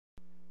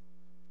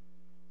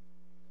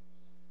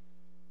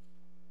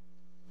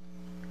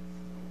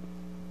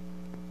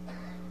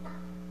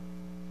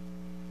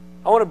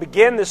want to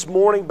begin this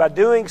morning by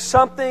doing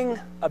something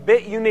a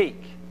bit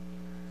unique.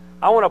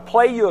 I want to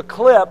play you a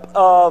clip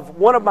of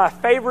one of my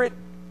favorite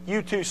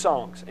U2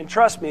 songs. And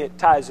trust me, it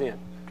ties in.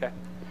 Okay?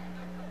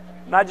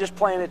 I'm not just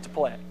playing it to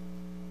play it.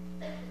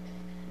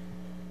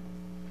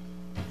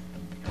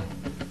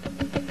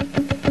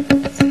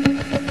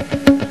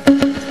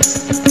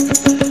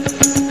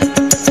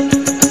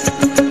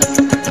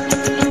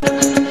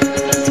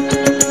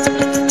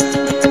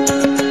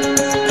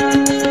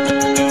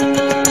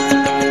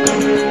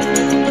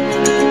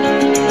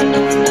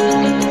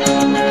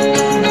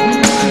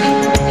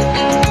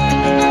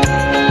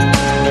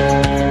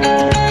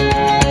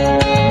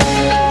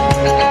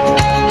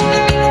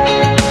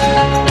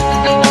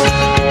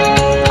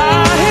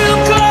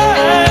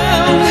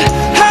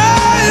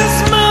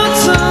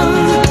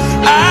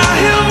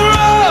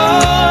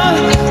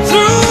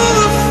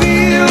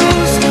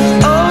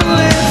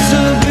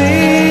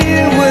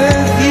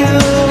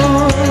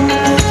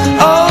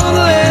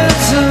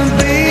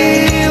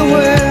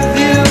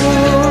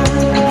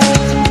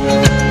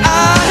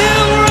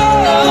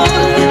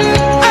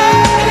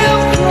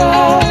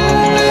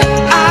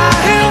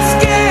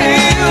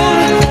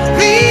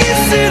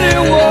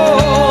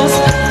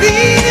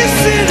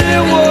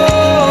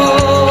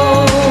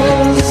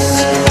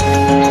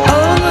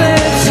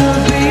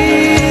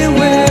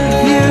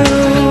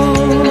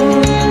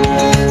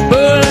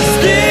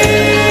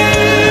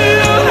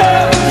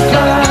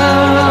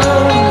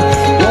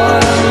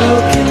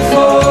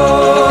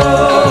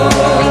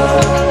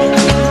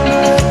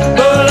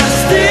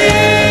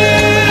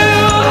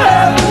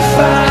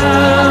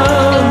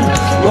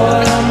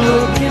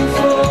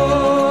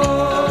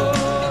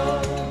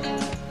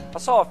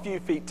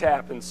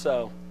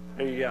 So,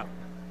 there you go.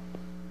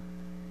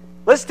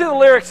 Let's do the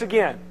lyrics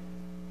again.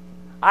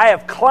 I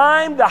have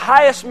climbed the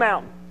highest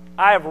mountain.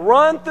 I have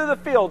run through the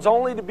fields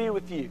only to be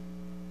with you.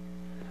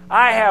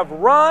 I have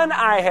run,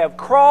 I have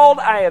crawled,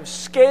 I have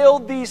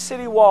scaled these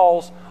city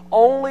walls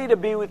only to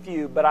be with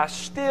you, but I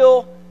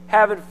still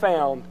haven't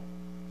found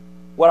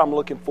what I'm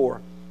looking for.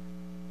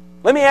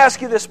 Let me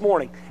ask you this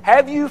morning,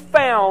 have you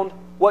found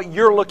what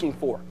you're looking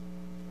for?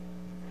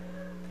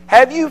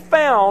 Have you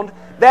found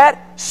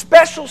that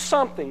special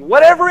something,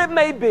 whatever it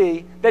may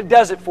be, that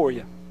does it for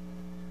you?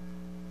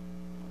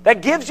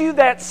 That gives you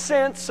that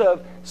sense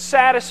of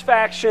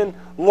satisfaction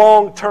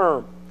long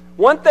term.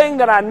 One thing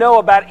that I know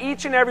about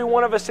each and every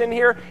one of us in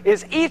here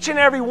is each and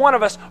every one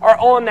of us are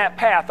on that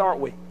path,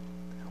 aren't we?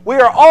 We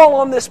are all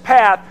on this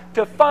path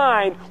to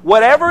find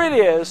whatever it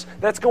is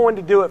that's going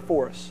to do it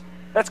for us.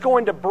 That's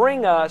going to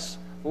bring us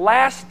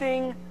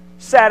lasting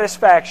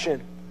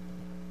satisfaction.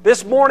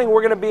 This morning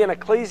we're going to be in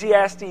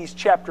Ecclesiastes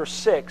chapter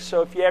 6.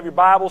 So if you have your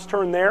Bibles,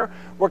 turn there.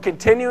 We're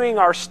continuing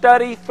our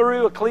study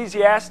through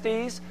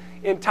Ecclesiastes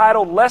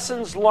entitled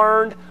Lessons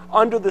Learned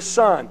Under the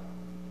Sun.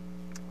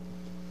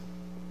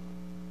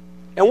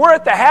 And we're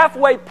at the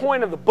halfway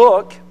point of the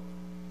book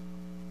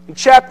in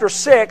chapter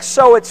 6,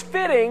 so it's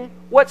fitting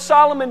what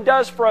Solomon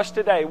does for us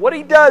today. What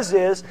he does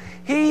is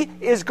he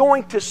is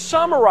going to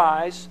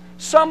summarize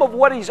some of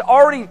what he's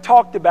already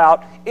talked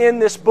about in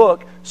this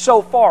book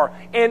so far.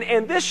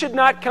 And this should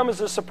not come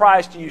as a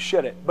surprise to you,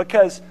 should it?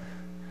 Because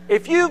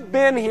if you've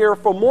been here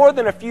for more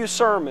than a few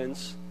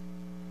sermons,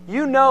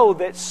 you know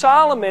that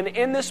Solomon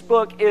in this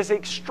book is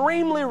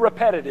extremely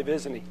repetitive,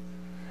 isn't he?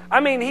 I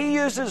mean, he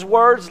uses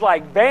words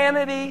like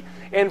vanity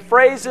and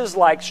phrases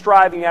like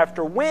striving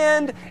after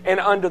wind and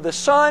under the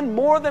sun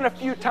more than a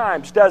few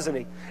times, doesn't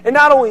he? And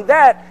not only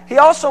that, he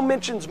also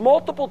mentions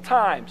multiple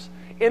times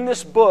in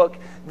this book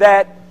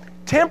that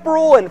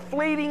temporal and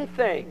fleeting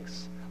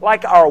things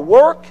like our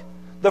work,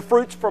 the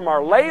fruits from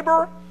our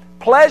labor,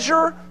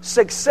 pleasure,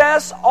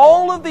 success,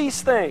 all of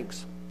these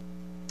things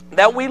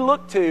that we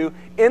look to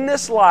in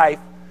this life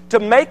to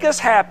make us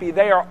happy,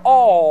 they are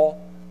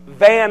all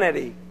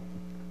vanity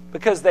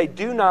because they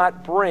do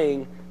not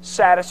bring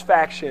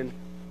satisfaction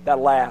that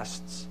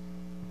lasts.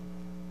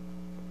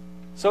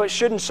 So it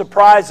shouldn't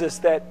surprise us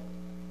that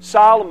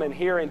Solomon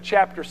here in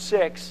chapter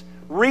 6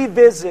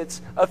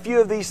 revisits a few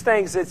of these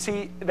things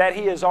that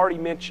he has already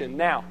mentioned.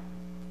 Now,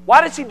 why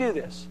does he do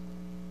this?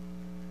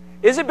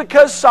 Is it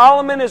because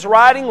Solomon is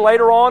writing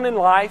later on in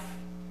life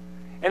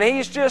and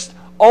he's just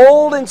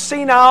old and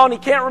senile and he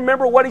can't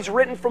remember what he's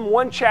written from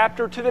one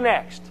chapter to the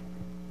next?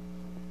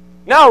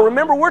 No,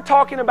 remember, we're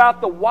talking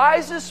about the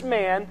wisest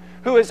man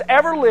who has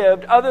ever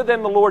lived other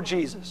than the Lord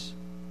Jesus.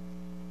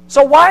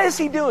 So why is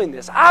he doing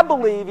this? I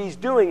believe he's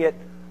doing it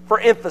for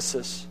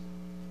emphasis.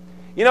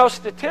 You know,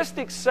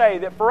 statistics say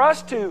that for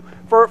us to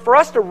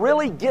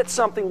really get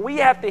something, we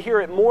have to hear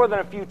it more than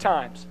a few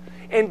times.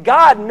 And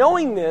God,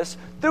 knowing this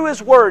through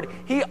His Word,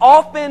 He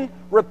often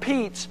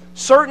repeats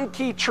certain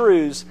key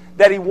truths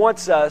that He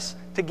wants us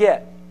to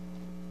get.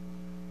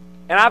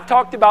 And I've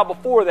talked about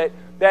before that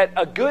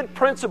a good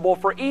principle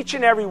for each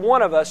and every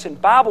one of us in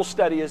Bible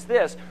study is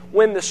this: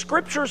 when the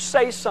Scriptures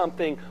say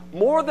something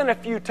more than a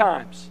few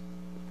times,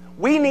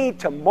 we need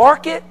to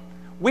mark it,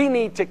 we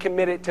need to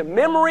commit it to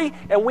memory,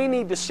 and we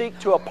need to seek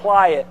to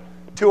apply it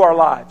to our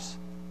lives.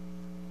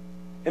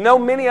 And though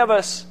many of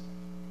us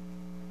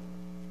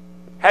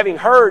having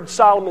heard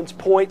Solomon's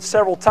point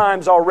several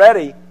times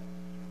already,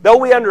 though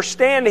we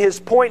understand his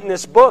point in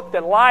this book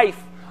that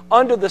life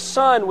under the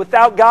sun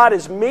without God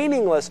is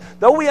meaningless,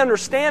 though we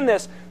understand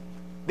this,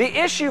 the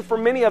issue for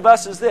many of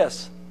us is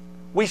this.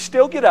 We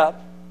still get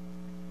up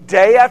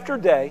day after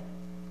day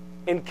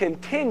and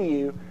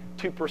continue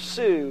to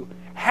pursue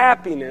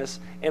happiness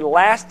and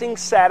lasting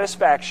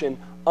satisfaction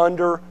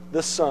under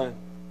the sun.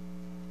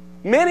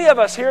 Many of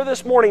us here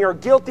this morning are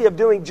guilty of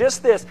doing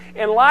just this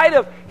in light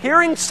of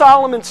hearing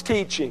Solomon's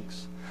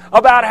teachings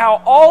about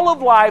how all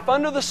of life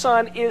under the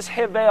sun is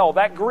hevel,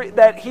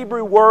 that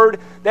Hebrew word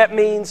that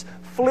means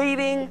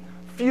fleeting,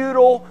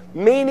 futile,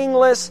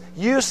 meaningless,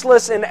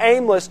 useless, and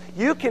aimless.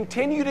 You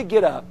continue to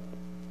get up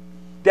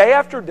day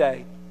after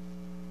day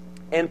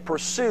and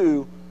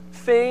pursue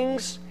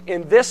things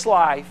in this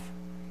life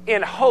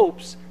in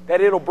hopes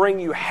that it'll bring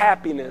you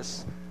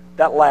happiness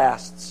that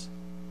lasts.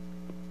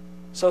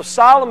 So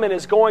Solomon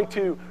is going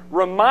to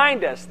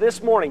remind us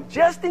this morning,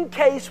 just in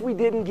case we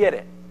didn't get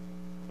it,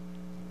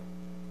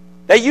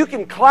 that you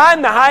can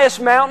climb the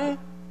highest mountain,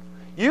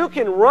 you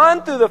can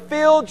run through the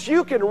fields,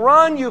 you can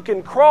run, you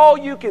can crawl,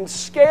 you can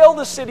scale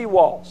the city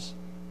walls,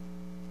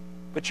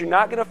 but you're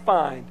not going to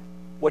find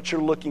what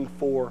you're looking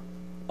for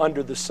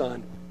under the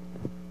sun.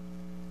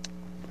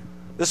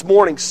 This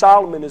morning,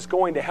 Solomon is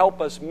going to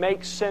help us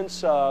make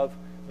sense of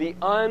the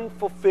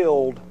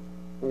unfulfilled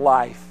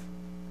life.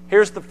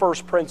 Here's the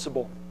first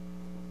principle.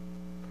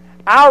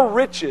 Our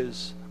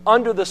riches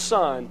under the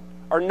sun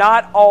are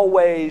not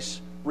always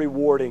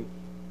rewarding.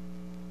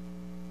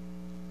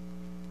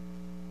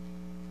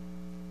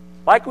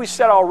 Like we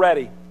said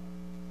already,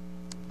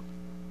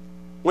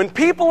 when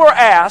people are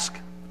asked,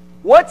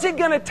 what's it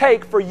going to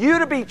take for you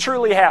to be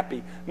truly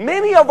happy?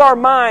 Many of our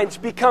minds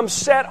become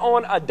set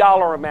on a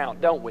dollar amount,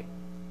 don't we?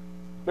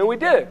 I mean, we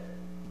do.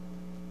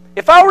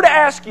 If I were to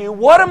ask you,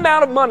 what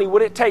amount of money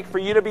would it take for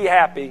you to be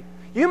happy?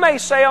 You may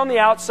say on the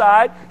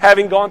outside,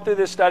 having gone through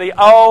this study,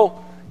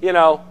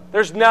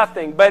 there's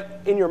nothing.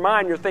 But in your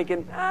mind, you're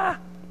thinking,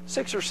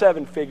 6 or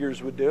 7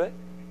 figures would do it.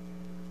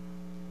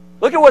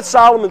 Look at what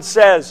Solomon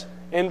says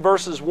in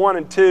verses 1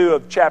 and 2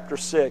 of chapter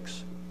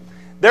 6.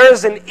 There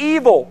is an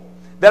evil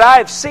that I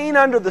have seen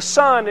under the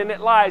sun, and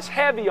it lies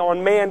heavy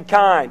on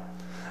mankind.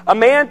 A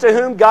man to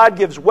whom God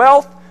gives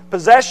wealth,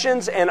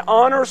 possessions, and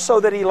honor, so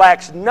that he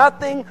lacks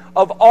nothing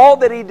of all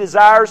that he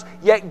desires,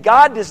 yet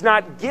God does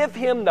not give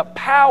him the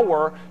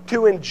power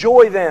to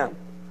enjoy them,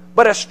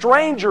 but a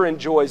stranger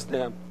enjoys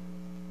them.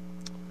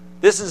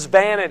 This is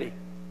vanity.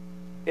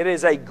 It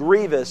is a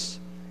grievous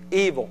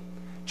evil.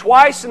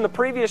 Twice in the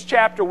previous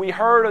chapter we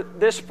heard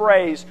this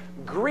phrase,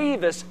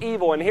 grievous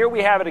evil, and here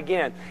we have it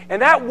again.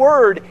 And that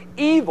word,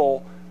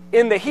 evil,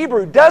 in the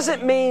Hebrew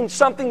doesn't mean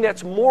something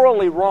that's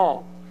morally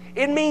wrong.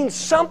 It means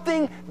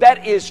something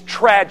that is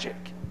tragic.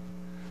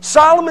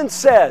 Solomon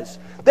says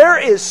there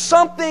is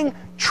something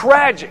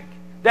tragic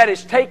that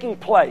is taking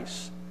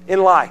place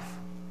in life.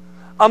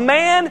 A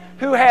man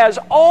who has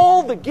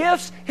all the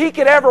gifts he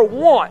could ever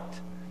want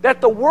that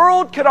the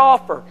world could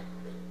offer,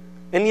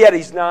 and yet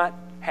he's not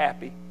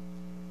happy.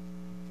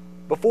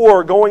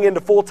 Before going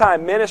into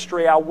full-time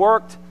ministry, I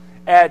worked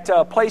at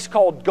a place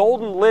called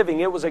Golden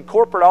Living. It was a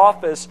corporate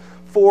office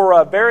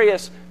for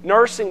various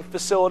nursing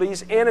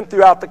facilities in and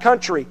throughout the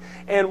country.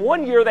 And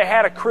one year they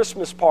had a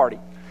Christmas party.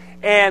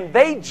 And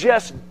they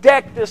just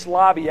decked this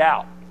lobby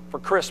out for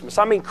Christmas.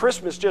 I mean,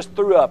 Christmas just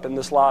threw up in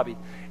this lobby.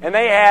 And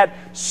they had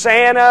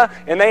Santa,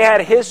 and they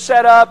had his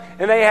set up,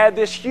 and they had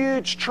this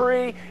huge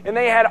tree, and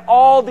they had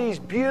all these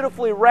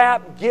beautifully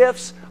wrapped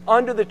gifts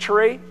under the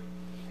tree.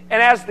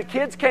 And as the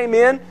kids came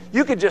in,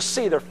 you could just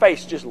see their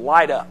face just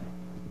light up.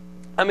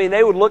 I mean,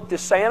 they would look to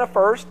Santa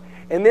first,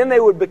 and then they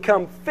would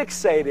become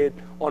fixated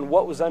on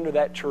what was under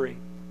that tree.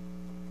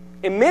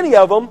 And many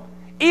of them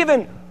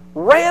even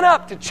ran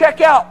up to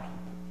check out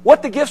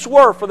what the gifts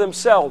were for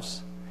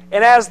themselves.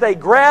 And as they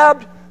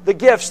grabbed the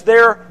gifts,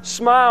 their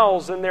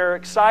smiles and their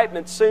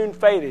excitement soon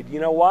faded. You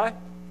know why?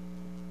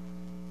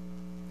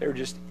 They were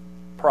just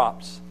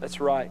props. That's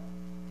right.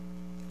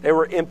 They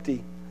were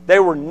empty. They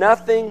were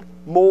nothing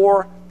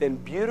more than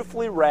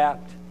beautifully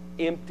wrapped,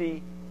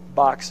 empty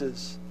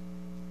boxes.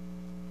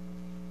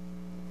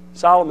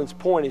 Solomon's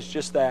point is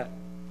just that.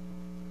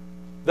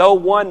 Though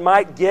one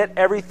might get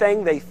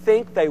everything they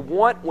think they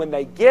want, when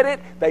they get it,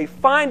 they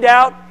find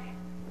out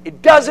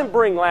it doesn't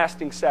bring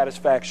lasting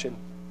satisfaction.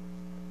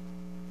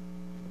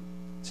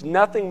 It's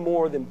nothing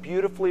more than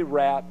beautifully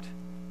wrapped,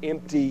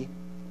 empty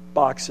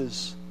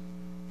boxes.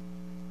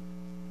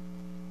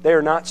 They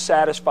are not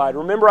satisfied.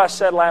 Remember I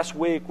said last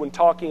week when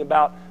talking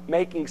about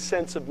making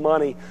sense of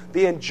money,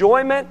 the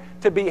enjoyment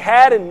to be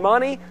had in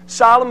money,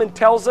 Solomon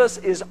tells us,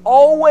 is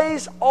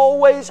always,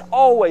 always,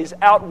 always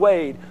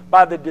outweighed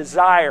by the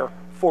desire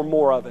for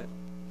more of it.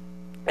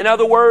 In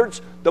other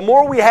words, the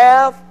more we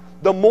have,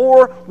 the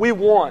more we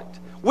want.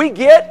 We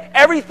get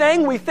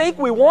everything we think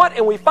we want,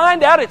 and we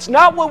find out it's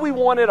not what we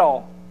want at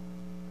all.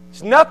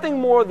 It's nothing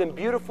more than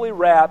beautifully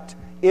wrapped,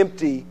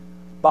 empty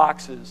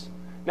boxes.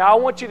 Now I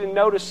want you to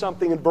notice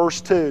something in verse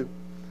 2.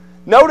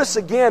 Notice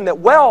again that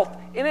wealth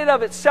in and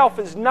of itself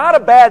is not a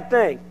bad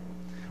thing.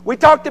 We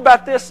talked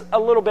about this a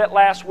little bit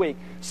last week.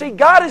 See,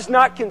 God is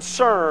not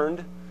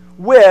concerned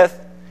with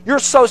your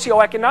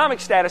socioeconomic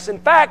status. In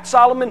fact,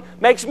 Solomon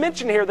makes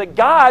mention here that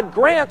God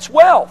grants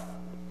wealth.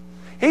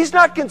 He's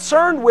not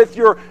concerned with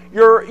your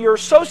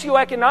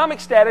socioeconomic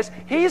status.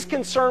 He's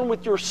concerned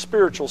with your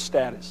spiritual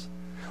status.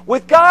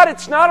 With God,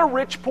 it's not a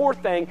rich, poor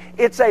thing.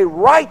 It's a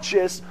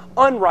righteous,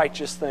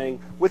 unrighteous thing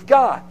with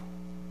God.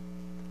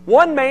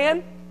 One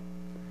man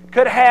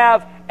could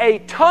have a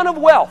ton of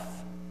wealth.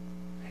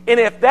 And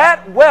if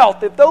that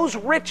wealth, if those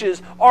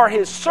riches are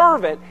his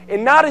servant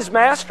and not his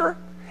master,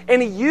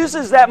 and he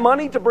uses that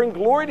money to bring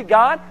glory to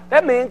God,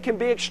 that man can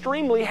be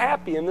extremely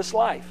happy in this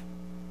life.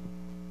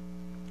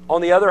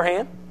 On the other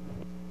hand,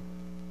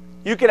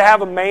 you could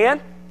have a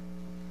man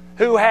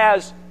who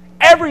has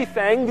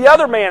everything the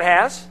other man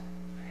has,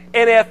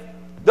 and if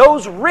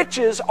those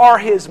riches are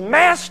his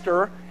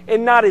master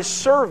and not his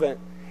servant,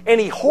 and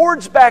he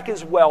hoards back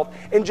his wealth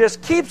and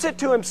just keeps it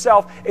to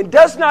himself and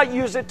does not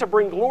use it to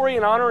bring glory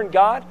and honor in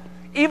God,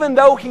 even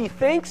though he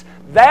thinks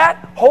that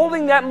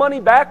holding that money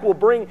back will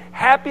bring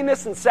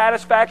happiness and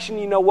satisfaction,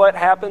 you know what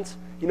happens?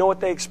 You know what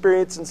they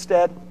experience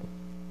instead?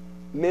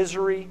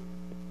 Misery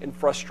and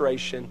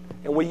frustration.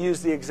 And we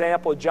used the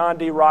example of John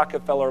D.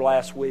 Rockefeller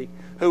last week,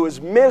 who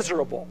was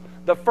miserable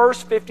the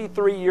first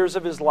 53 years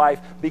of his life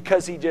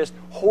because he just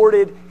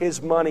hoarded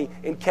his money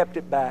and kept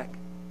it back.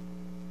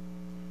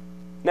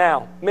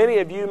 Now, many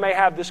of you may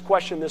have this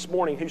question this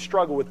morning who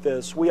struggle with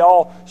this. We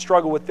all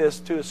struggle with this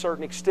to a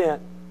certain extent.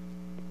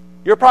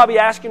 You're probably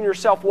asking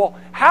yourself, well,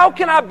 how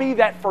can I be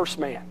that first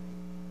man?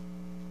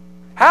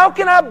 How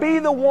can I be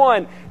the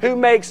one who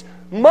makes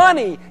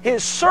money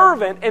his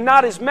servant and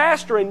not his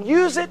master and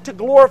use it to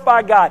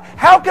glorify God?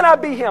 How can I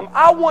be him?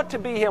 I want to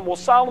be him. Well,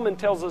 Solomon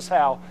tells us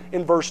how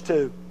in verse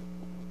 2.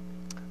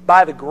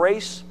 By the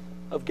grace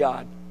of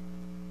God.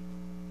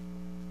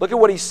 Look at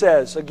what he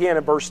says again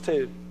in verse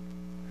 2.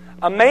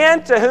 A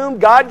man to whom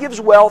God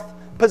gives wealth,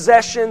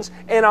 possessions,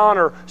 and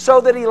honor,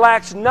 so that he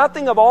lacks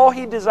nothing of all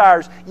he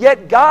desires.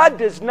 Yet God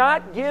does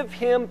not give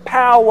him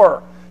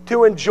power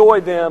to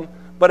enjoy them,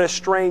 but a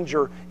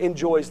stranger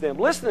enjoys them.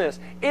 Listen to this.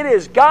 It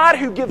is God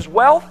who gives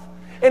wealth,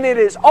 and it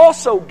is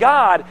also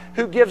God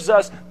who gives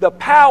us the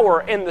power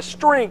and the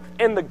strength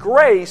and the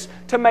grace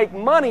to make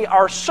money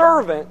our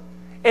servant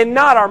and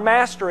not our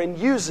master, and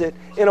use it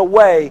in a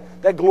way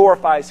that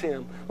glorifies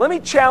him. Let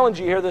me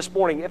challenge you here this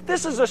morning. If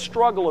this is a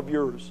struggle of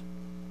yours,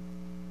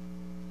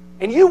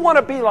 and you want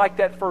to be like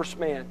that first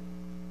man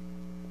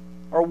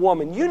or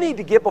woman, you need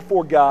to get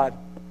before God.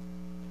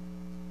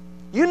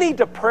 You need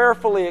to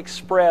prayerfully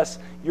express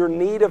your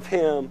need of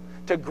him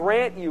to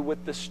grant you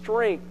with the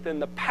strength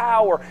and the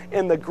power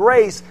and the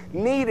grace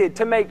needed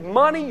to make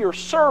money your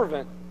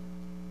servant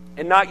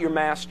and not your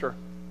master,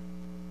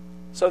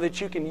 so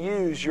that you can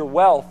use your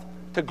wealth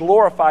to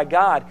glorify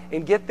God.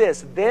 And get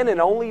this, then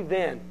and only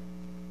then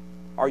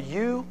are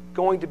you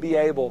going to be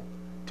able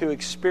to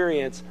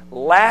experience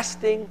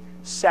lasting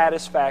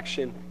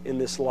satisfaction in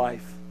this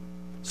life.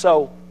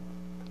 So,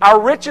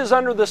 our riches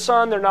under the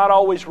sun, they're not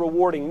always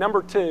rewarding.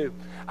 Number 2,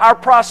 our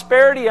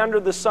prosperity under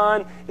the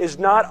sun is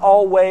not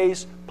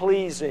always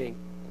pleasing.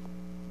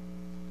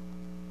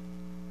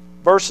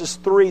 Verses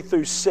 3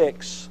 through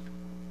 6.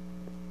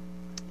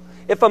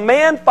 If a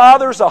man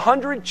fathers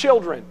 100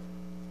 children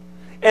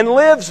and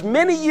lives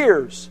many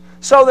years,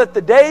 so that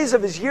the days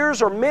of his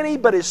years are many,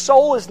 but his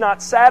soul is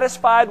not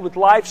satisfied with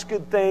life's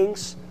good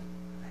things,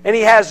 and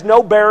he has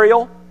no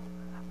burial,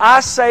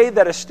 I say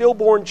that a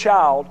stillborn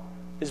child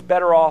is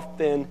better off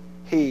than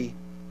he.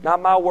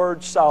 Not my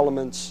words,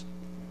 Solomon's.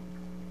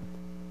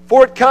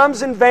 For it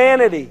comes in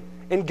vanity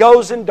and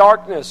goes in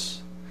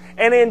darkness.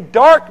 And in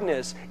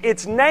darkness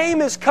its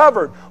name is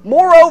covered.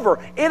 Moreover,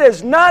 it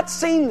has not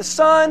seen the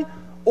sun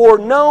or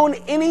known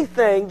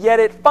anything,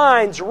 yet it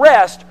finds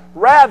rest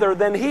rather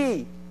than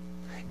he.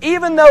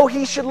 Even though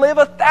he should live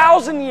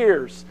 1,000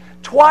 years,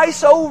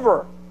 twice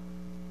over,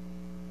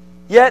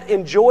 yet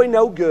enjoy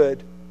no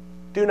good,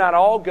 do not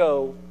all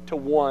go to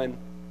one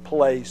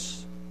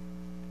place.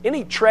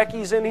 Any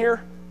Trekkies in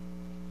here?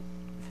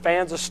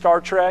 Fans of Star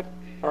Trek?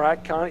 All right,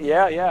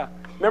 yeah.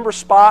 Remember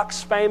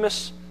Spock's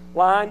famous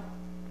line?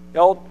 The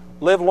old,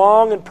 live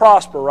long and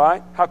prosper,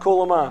 right? How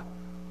cool am I?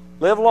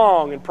 Live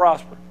long and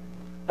prosper.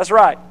 That's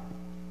right.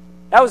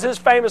 That was his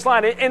famous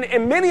line.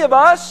 And many of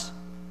us,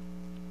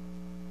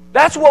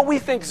 that's what we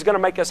think is going to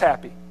make us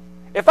happy.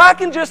 If I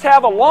can just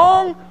have a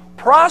long,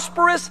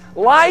 prosperous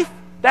life,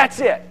 that's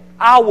it.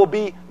 I will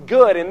be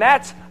good. And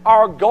that's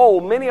our goal.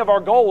 Many of our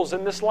goals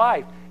in this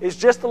life is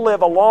just to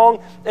live a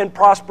long and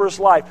prosperous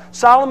life.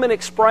 Solomon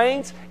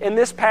explains in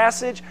this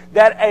passage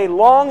that a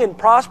long and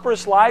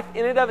prosperous life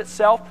in and of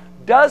itself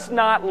does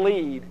not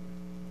lead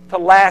to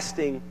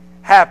lasting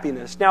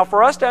happiness. Now,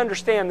 for us to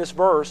understand this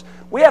verse,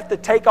 we have to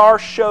take our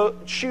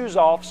shoes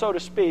off, so to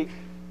speak,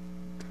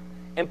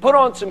 and put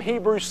on some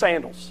Hebrew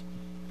sandals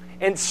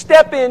and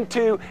step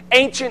into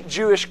ancient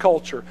Jewish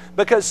culture,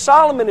 because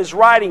Solomon is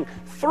writing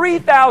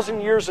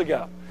 3,000 years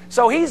ago.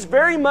 So he's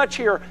very much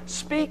here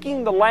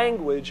speaking the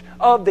language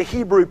of the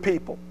Hebrew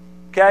people.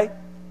 Okay?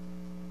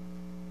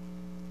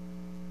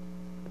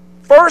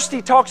 First,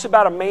 he talks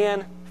about a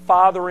man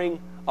fathering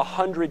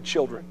 100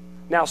 children.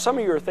 Now, some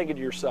of you are thinking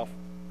to yourself,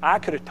 I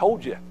could have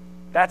told you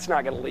that's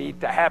not going to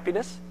lead to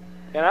happiness.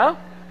 You know?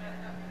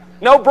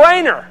 No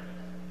brainer.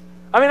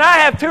 I mean, I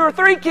have 2 or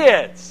 3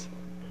 kids.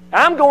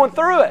 I'm going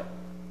through it.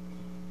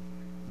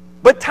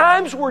 But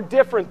times were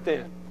different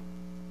then.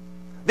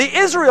 The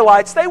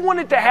Israelites, they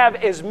wanted to have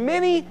as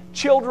many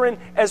children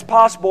as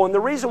possible. And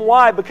the reason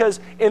why, because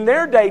in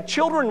their day,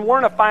 children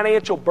weren't a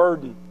financial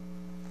burden.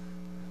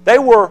 They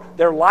were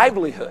their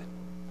livelihood.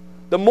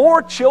 The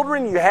more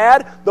children you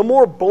had, the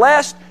more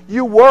blessed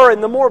you were,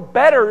 and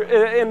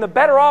the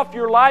better off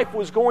your life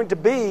was going to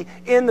be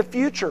in the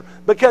future.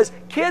 Because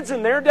kids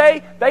in their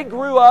day, they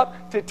grew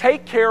up to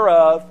take care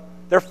of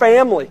their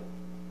family.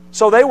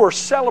 So they were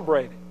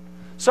celebrated.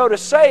 So to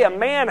say a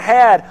man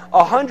had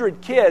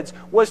 100 kids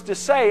was to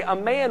say a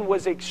man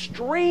was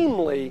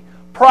extremely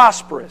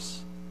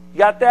prosperous. You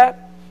got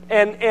that?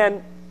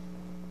 And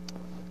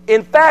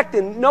in fact,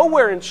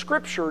 nowhere in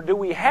Scripture do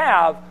we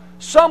have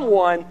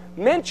someone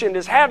mentioned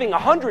as having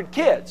 100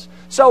 kids.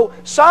 So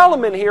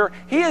Solomon here,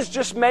 he is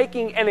just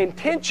making an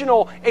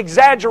intentional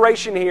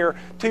exaggeration here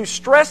to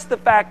stress the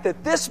fact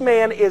that this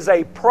man is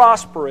a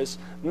prosperous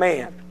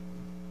man.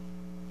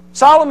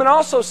 Solomon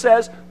also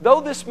says,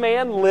 though this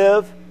man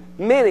live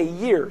many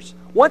years.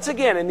 Once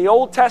again, in the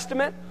Old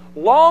Testament,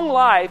 long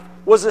life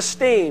was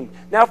esteemed.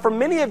 Now, for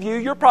many of you,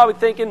 you're probably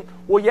thinking,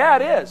 well, yeah,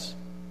 it is.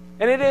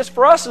 And it is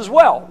for us as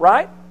well,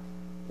 right?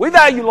 We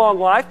value long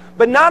life,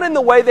 but not in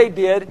the way they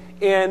did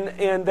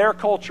in their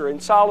culture, in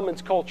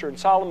Solomon's culture, in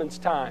Solomon's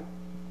time.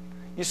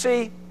 You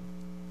see,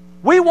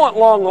 we want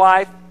long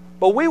life,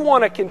 but we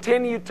want to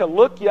continue to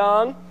look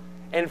young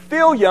and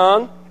feel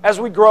young as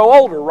we grow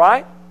older,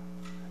 right?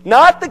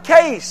 Not the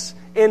case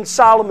in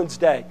Solomon's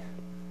day.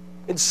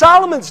 In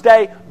Solomon's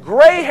day,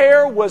 gray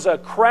hair was a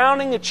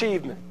crowning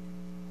achievement.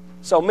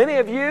 So many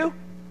of you,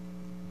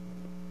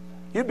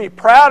 you'd be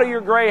proud of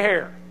your gray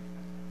hair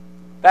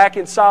back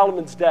in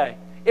Solomon's day.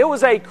 It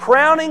was a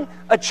crowning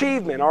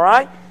achievement, all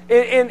right?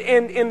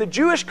 In the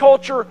Jewish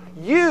culture,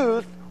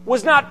 youth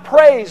was not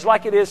praised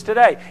like it is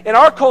today. In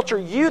our culture,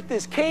 youth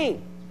is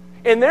king.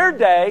 In their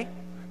day,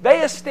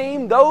 they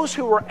esteemed those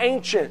who were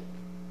ancient.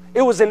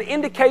 It was an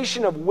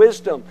indication of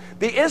wisdom.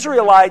 The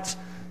Israelites,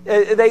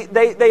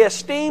 they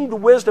esteemed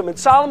wisdom. And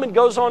Solomon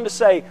goes on to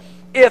say,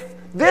 if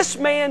this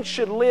man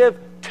should live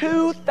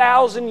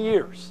 2,000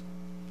 years,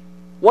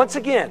 once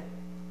again,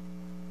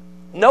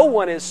 no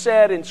one is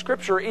said in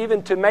Scripture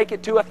even to make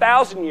it to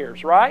 1,000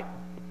 years, right?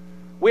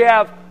 We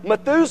have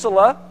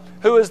Methuselah,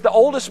 who is the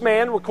oldest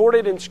man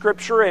recorded in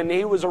Scripture, and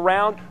he was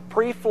around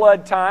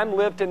pre-flood time,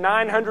 lived to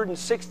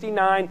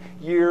 969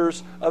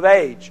 years of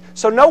age.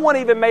 So no one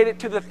even made it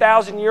to the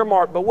 1,000-year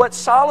mark. But what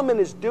Solomon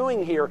is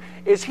doing here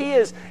is he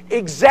is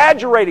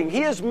exaggerating.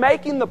 He is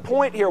making the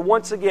point here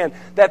once again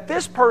that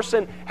this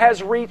person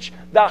has reached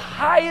the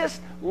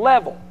highest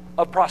level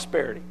of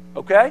prosperity.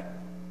 Okay?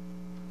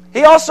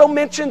 He also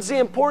mentions the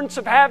importance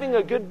of having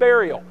a good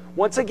burial.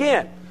 Once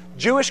again,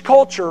 Jewish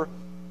culture,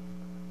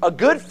 a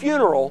good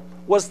funeral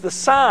was the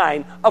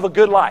sign of a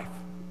good life.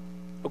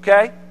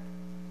 Okay?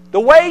 The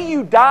way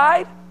you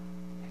died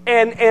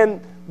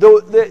and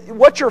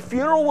what your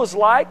funeral was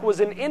like was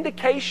an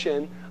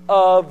indication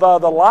of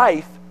the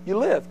life you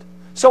lived.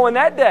 So in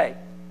that day,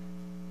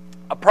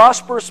 a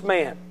prosperous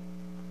man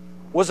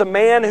was a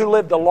man who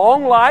lived a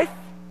long life,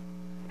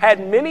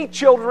 had many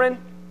children,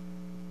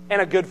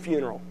 and a good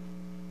funeral.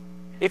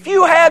 If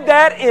you had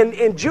that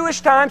in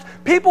Jewish times,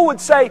 people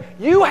would say,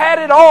 you had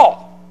it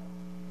all.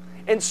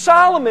 And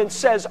Solomon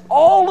says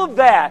all of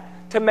that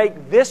to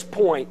make this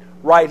point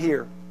right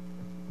here.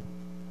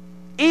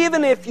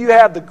 Even if you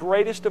have the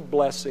greatest of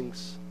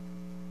blessings,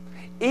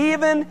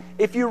 even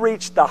if you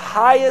reach the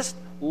highest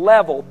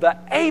level, the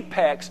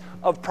apex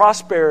of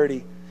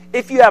prosperity,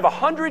 if you have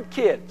 100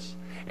 kids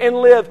and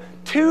live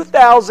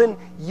 2,000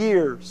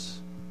 years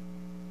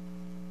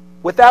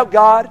without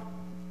God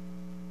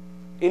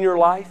in your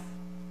life,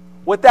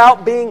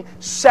 without being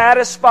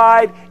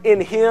satisfied in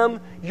Him,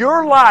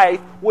 your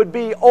life would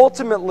be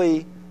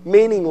ultimately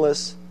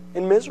meaningless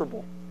and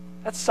miserable.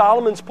 That's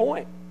Solomon's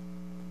point.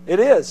 It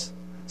is.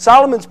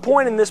 Solomon's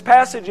point in this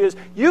passage is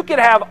you could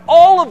have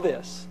all of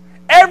this,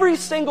 every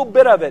single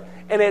bit of it,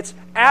 and it's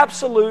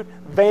absolute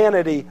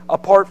vanity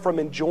apart from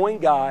enjoying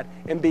God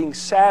and being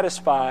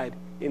satisfied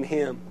in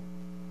Him.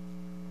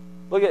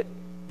 Look at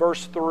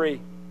verse 3.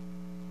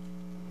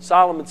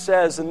 Solomon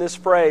says in this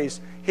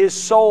phrase, his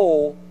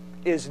soul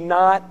is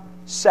not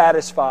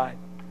satisfied.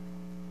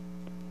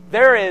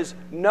 There is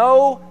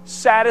no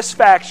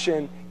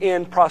satisfaction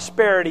in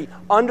prosperity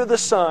under the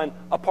sun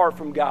apart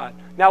from God.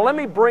 Now let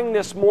me bring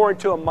this more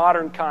into a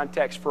modern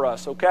context for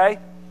us, okay?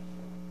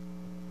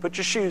 Put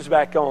your shoes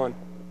back on.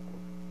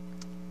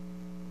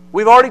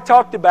 We've already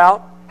talked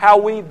about how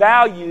we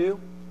value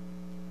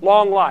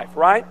long life,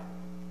 right?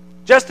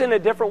 just in a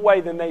different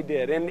way than they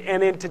did. And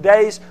in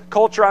today's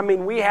culture, I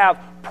mean, we have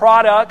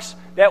products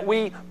that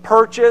we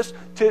purchase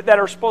that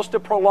are supposed to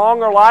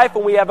prolong our life,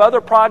 and we have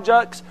other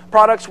products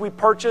we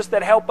purchase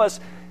that help us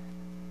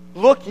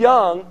look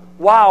young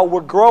while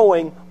we're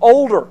growing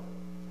older.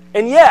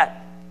 And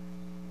yet,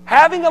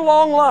 having a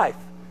long life,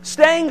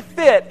 staying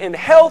fit and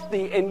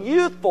healthy and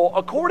youthful,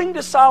 according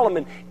to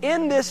Solomon,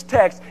 in this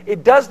text,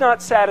 it does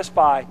not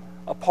satisfy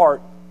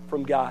apart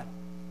from God.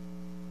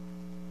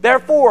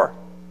 Therefore,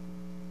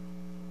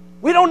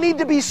 we don't need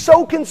to be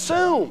so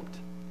consumed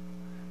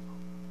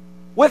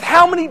with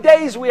how many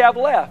days we have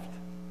left,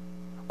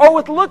 or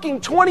with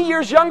looking 20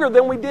 years younger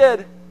than we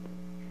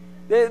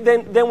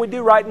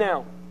do right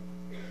now.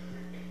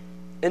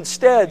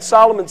 Instead,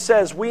 Solomon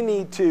says we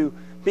need to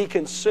be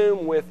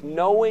consumed with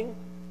knowing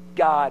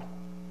God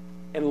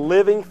and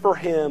living for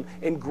Him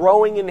and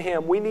growing in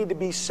Him. We need to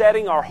be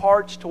setting our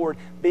hearts toward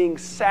being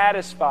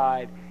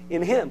satisfied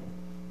in Him.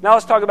 Now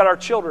let's talk about our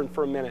children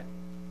for a minute.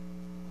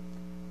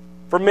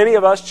 For many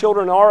of us,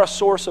 children are a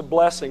source of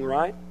blessing,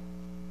 right?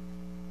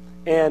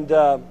 And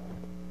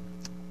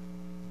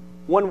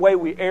one way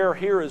we err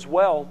here as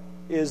well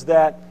is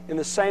that in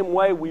the same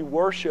way we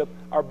worship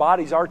our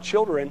bodies, our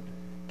children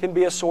can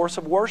be a source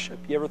of worship.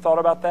 You ever thought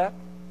about that?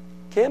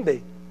 Can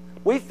be.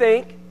 We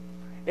think,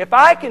 if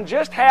I can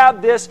just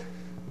have this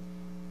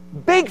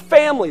big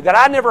family that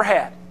I never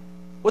had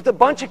with a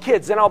bunch of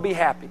kids, then I'll be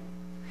happy.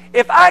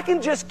 If I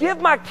can just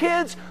give my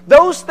kids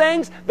those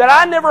things that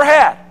I never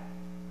had,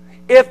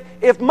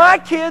 if my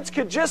kids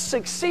could just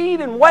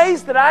succeed in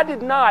ways that I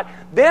did not,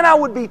 then I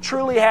would be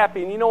truly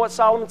happy. And you know what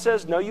Solomon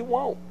says? No, you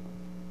won't.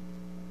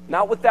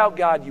 Not without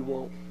God, you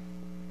won't.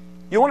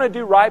 You want to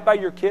do right by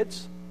your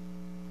kids?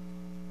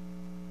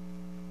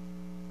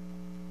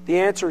 The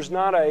answer is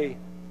not a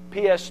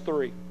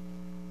PS3.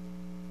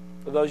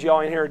 For those of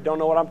y'all in here who don't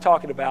know what I'm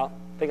talking about,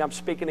 I think I'm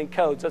speaking in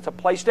codes. That's a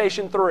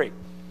PlayStation 3.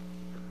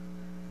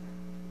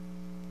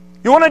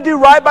 You want to do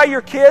right by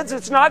your kids?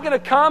 It's not going to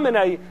come in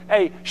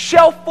a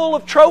shelf full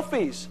of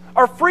trophies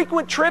or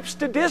frequent trips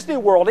to Disney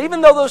World,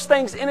 even though those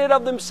things in and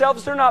of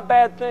themselves, they're not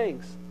bad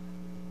things.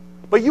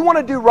 But you want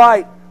to do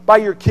right by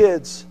your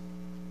kids.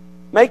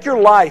 Make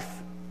your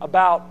life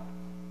about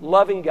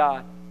loving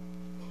God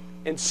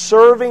and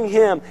serving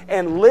Him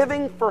and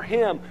living for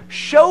Him.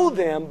 Show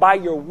them by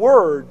your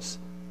words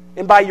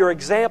and by your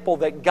example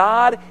that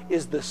God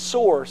is the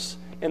source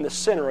and the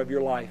center of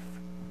your life.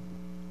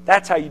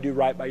 That's how you do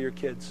right by your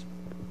kids.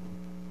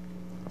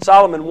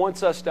 Solomon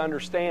wants us to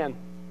understand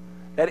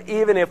that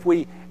even if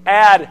we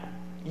add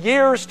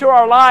years to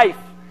our life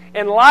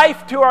and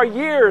life to our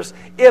years,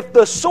 if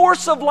the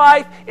source of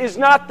life is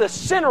not the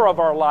center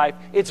of our life,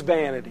 it's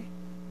vanity.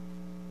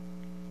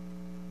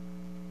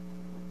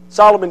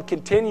 Solomon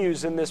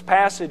continues in this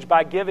passage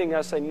by giving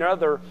us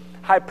another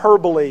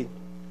hyperbole.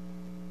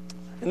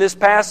 In this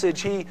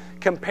passage, he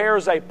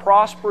compares a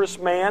prosperous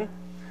man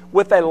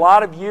with a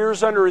lot of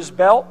years under his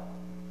belt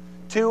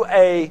to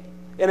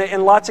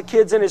and lots of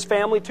kids in his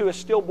family to a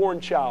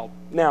stillborn child.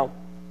 Now,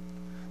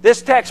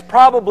 this text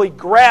probably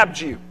grabbed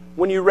you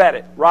when you read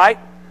it, right?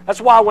 That's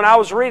why when I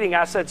was reading,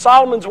 I said,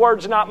 Solomon's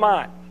words, not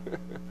mine.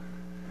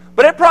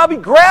 But it probably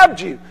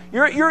grabbed you.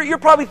 You're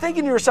probably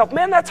thinking to yourself,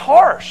 man, that's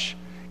harsh.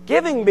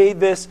 Giving me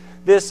this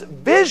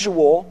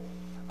visual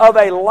of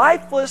the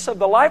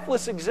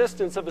lifeless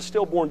existence of a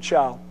stillborn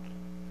child.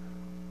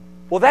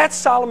 Well, that's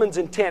Solomon's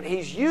intent.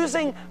 He's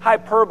using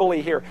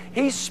hyperbole here.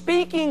 He's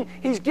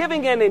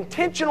giving an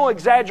intentional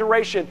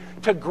exaggeration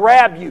to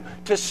grab you,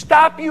 to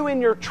stop you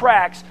in your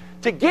tracks,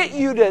 to get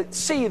you to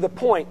see the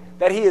point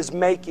that he is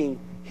making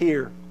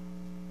here.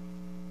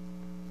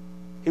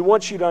 He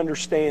wants you to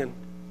understand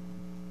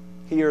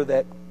here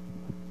that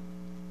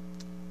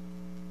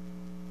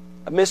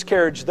a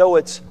miscarriage, though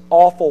it's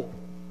awful,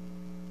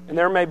 and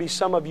there may be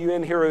some of you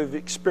in here who've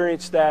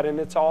experienced that, and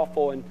it's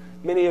awful, and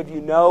many of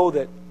you know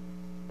that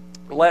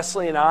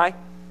Leslie and I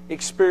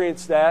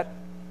experienced that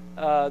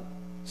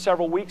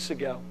several weeks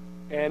ago,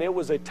 and it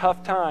was a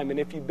tough time. And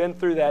if you've been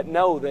through that,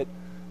 know that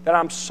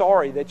I'm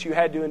sorry that you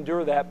had to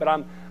endure that. But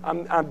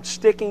I'm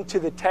sticking to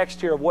the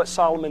text here of what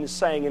Solomon is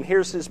saying, and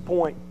here's his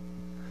point.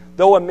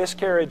 Though a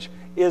miscarriage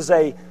is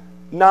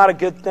not a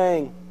good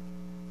thing,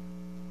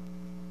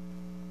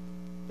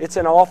 it's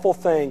an awful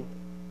thing.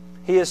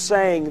 He is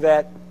saying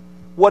that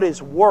what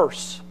is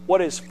worse,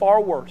 what is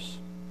far worse,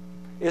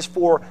 is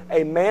for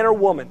a man or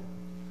woman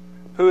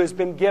who has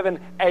been given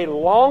a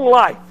long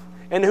life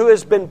and who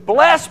has been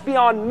blessed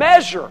beyond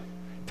measure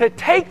to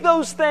take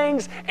those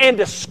things and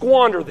to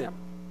squander them.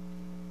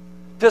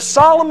 To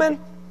Solomon,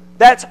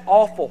 that's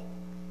awful.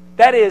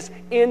 That is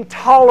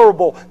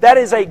intolerable. That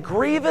is a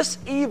grievous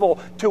evil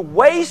to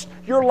waste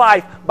your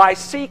life by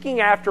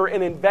seeking after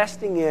and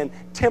investing in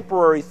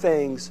temporary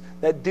things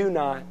that do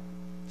not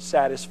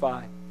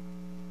satisfy.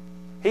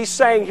 He's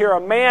saying here,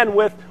 a man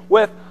with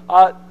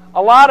a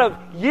lot of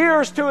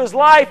years to his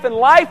life and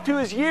life to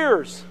his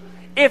years,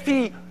 if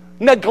he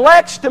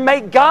neglects to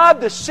make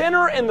God the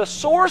center and the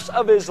source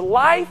of his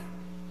life,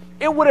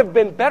 it would have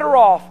been better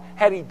off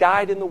had he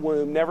died in the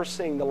womb, never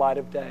seeing the light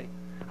of day.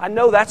 I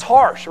know that's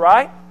harsh,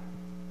 right?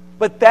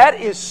 But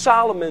that is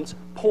Solomon's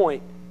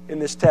point in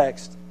this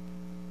text.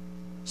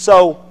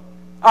 So,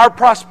 our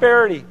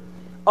prosperity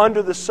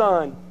under the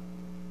sun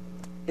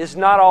is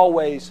not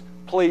always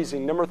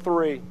pleasing. Number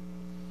 3,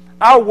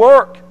 our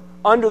work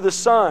under the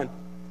sun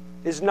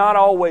is not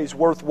always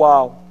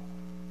worthwhile.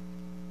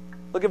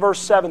 Look at verse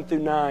 7 through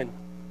 9.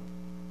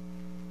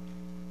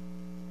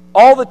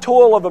 All the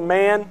toil of a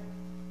man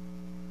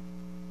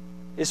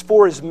is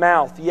for his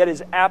mouth, yet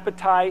his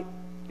appetite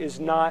is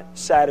not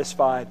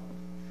satisfied.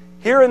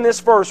 Here in this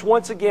verse,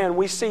 once again,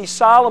 we see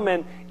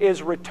Solomon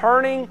is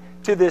returning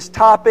to this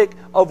topic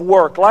of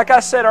work. Like I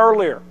said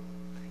earlier,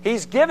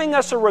 he's giving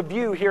us a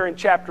review here in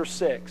chapter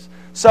 6.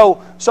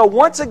 So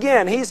once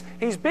again, he's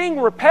being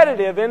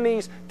repetitive in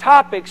these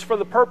topics for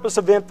the purpose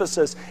of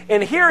emphasis.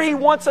 And here he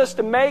wants us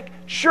to make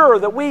sure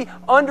that we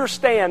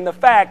understand the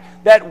fact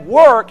that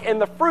work and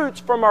the fruits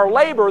from our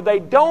labor, they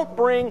don't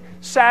bring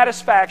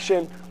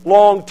satisfaction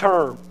long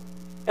term.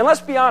 And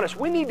let's be honest,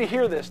 we need to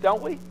hear this,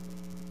 don't we?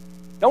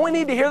 Don't we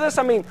need to hear this?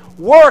 I mean,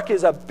 work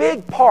is a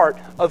big part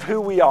of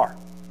who we are.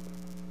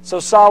 So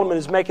Solomon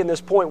is making this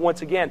point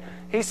once again.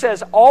 He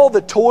says, all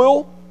the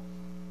toil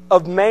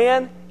of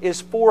man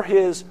is for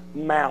his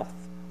mouth.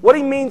 What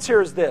he means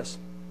here is this.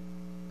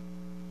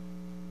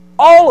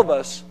 All of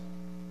us,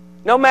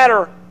 no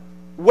matter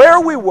where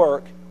we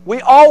work,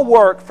 we all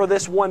work for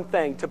this one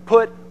thing, to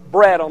put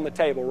bread on the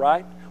table,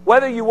 right?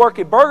 Whether you work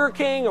at Burger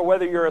King or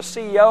whether you're a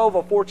CEO of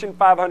a Fortune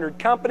 500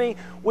 company,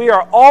 we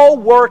are all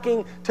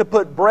working to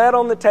put bread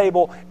on the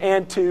table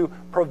and to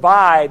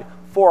provide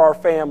for our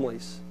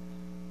families.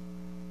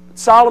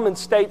 Solomon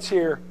states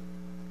here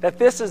that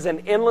this is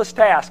an endless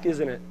task,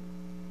 isn't it?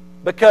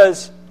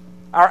 Because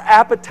our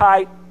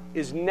appetite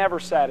is never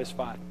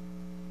satisfied.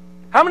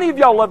 How many of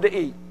y'all love to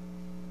eat?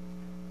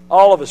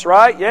 All of us,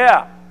 right?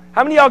 Yeah.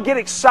 How many of y'all get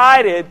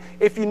excited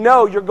if you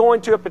know you're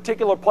going to a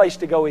particular place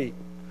to go eat?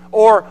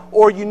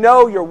 Or you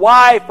know your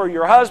wife or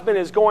your husband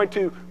is going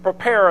to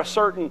prepare a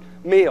certain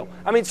meal.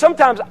 I mean,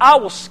 sometimes I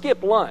will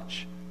skip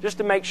lunch just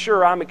to make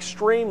sure I'm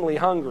extremely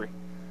hungry.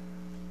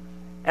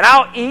 And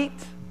I'll eat,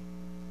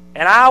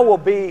 and I will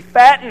be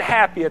fat and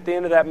happy at the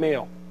end of that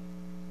meal.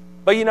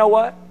 But you know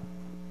what?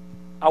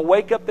 I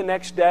wake up the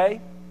next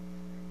day.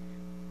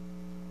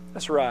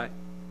 That's right.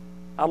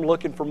 I'm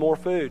looking for more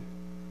food.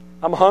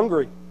 I'm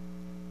hungry.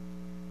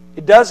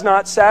 It does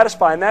not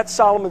satisfy, and that's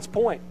Solomon's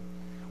point.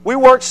 We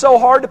work so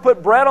hard to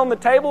put bread on the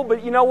table,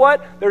 but you know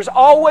what? There's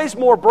always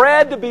more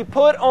bread to be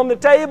put on the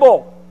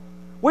table.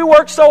 We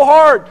work so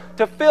hard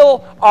to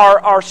fill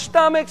our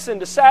stomachs and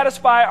to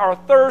satisfy our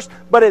thirst,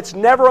 but it's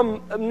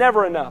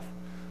never enough.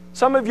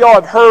 Some of y'all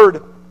have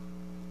heard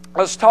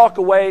us talk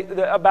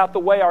about the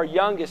way our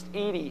youngest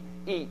Edie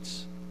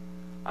eats.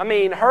 I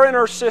mean, her and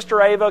her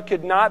sister Ava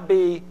could not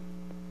be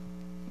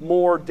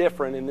more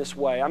different in this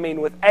way. I mean,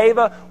 with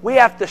Ava, we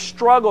have to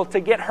struggle to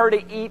get her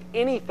to eat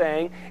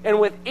anything. And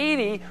with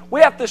Edie,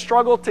 we have to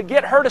struggle to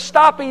get her to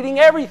stop eating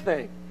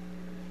everything.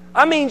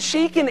 I mean,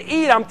 she can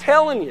eat, I'm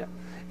telling you.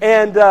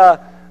 And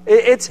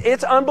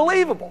it's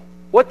unbelievable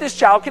what this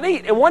child can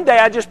eat. And one day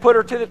I just put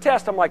her to the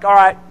test. I'm like, all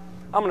right,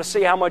 I'm going to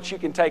see how much you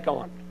can take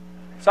on.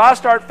 So I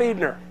start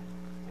feeding her.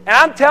 And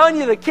I'm telling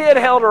you, the kid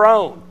held her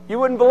own. You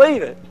wouldn't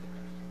believe it.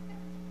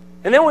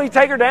 And then when you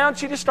take her down,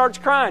 she just starts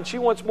crying. She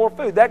wants more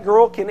food. That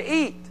girl can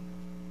eat.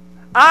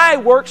 I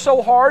work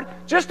so hard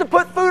just to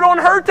put food on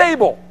her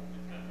table.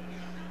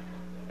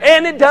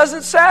 And it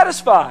doesn't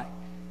satisfy.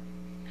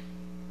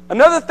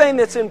 Another thing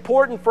that's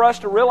important for us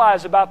to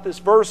realize about this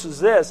verse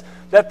is this,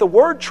 that the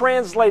word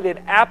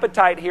translated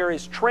appetite here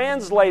is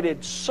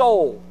translated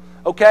soul.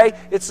 Okay?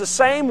 It's the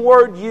same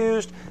word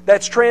used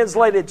that's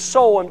translated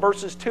soul in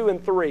verses 2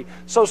 and 3.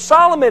 So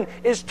Solomon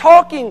is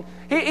talking,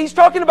 he's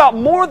talking about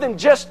more than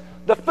just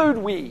the food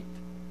we eat.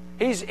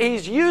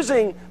 He's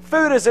using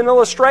food as an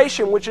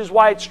illustration, which is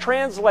why it's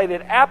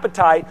translated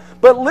appetite.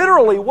 But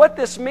literally what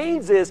this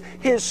means is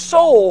his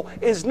soul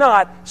is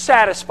not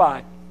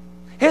satisfied.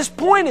 His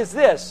point is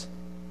this: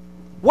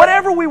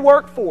 whatever we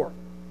work for,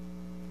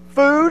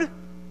 food,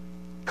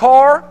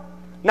 car,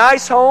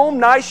 nice home,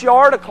 nice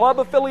yard, a club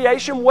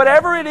affiliation,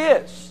 whatever it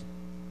is,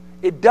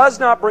 it does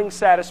not bring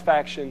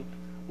satisfaction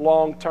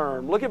long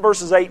term. Look at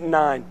verses 8 and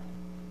 9.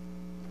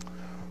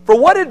 For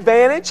what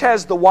advantage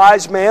has the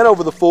wise man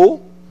over the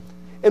fool?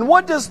 And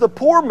what does the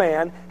poor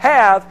man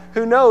have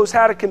who knows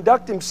how to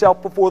conduct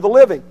himself before the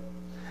living?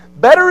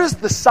 Better is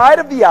the sight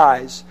of the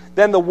eyes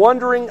than the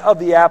wandering of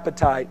the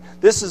appetite.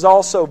 This is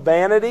also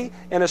vanity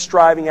and a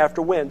striving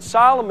after wind.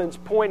 Solomon's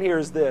point here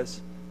is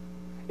this: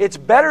 it's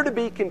better to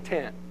be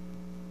content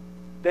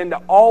than to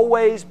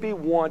always be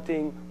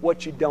wanting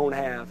what you don't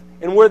have.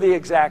 And we're the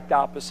exact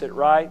opposite,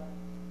 right?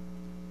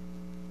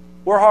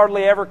 We're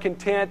hardly ever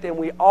content, and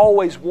we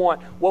always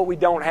want what we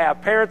don't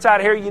have. Parents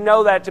out here, you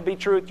know that to be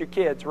true with your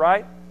kids,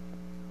 right?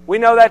 We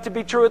know that to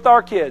be true with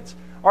our kids.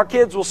 Our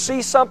kids will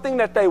see something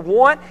that they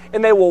want,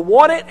 and they will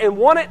want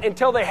it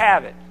until they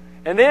have it.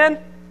 And then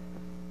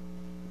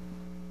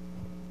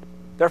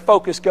their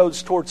focus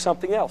goes towards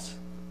something else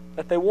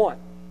that they want.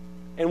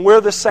 And we're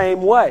the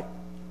same way.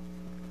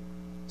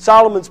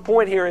 Solomon's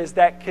point here is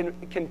that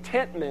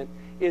contentment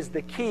is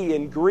the key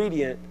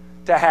ingredient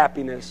to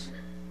happiness.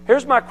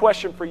 Here's my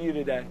question for you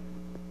today.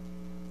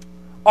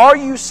 Are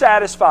you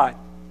satisfied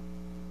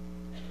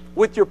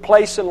with your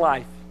place in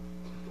life,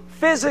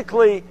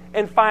 physically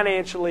and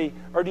financially,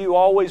 or do you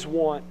always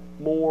want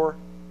more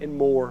and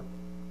more?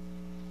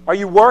 Are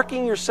you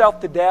working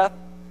yourself to death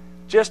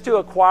just to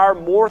acquire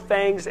more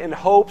things in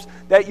hopes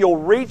that you'll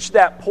reach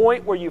that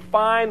point where you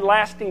find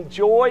lasting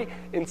joy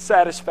and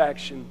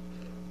satisfaction?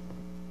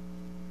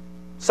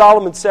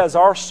 Solomon says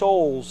our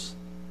souls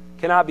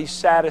cannot be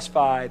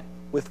satisfied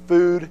with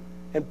food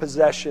and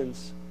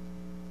possessions.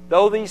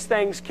 Though these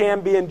things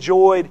can be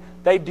enjoyed,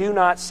 they do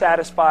not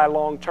satisfy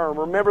long term.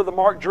 Remember the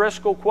Mark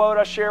Driscoll quote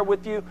I shared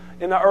with you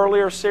in the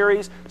earlier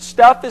series?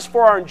 Stuff is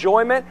for our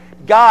enjoyment.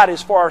 God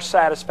is for our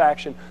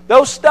satisfaction.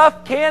 Though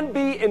stuff can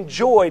be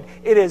enjoyed,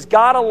 it is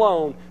God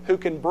alone who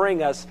can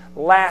bring us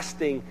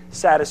lasting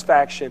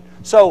satisfaction.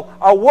 So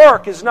our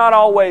work is not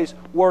always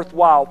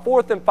worthwhile.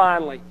 Fourth and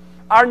finally,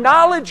 our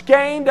knowledge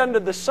gained under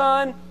the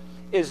sun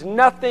is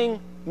nothing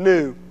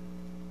new.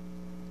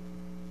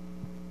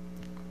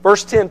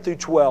 Verse 10 through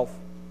 12.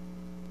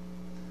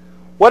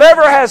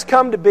 Whatever has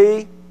come to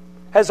be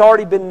has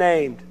already been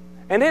named,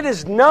 and it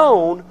is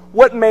known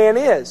what man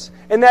is,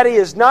 and that he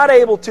is not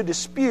able to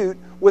dispute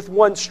with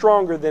one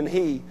stronger than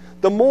he.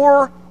 The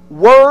more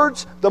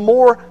words, the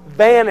more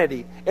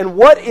vanity. And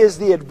what is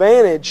the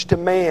advantage to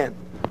man?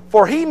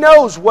 For he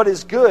knows what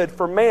is good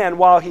for man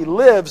while he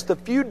lives the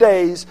few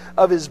days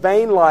of his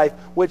vain life,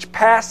 which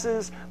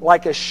passes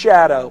like a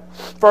shadow.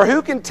 For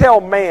who can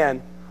tell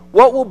man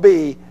what will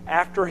be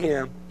after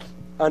him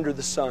under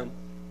the sun?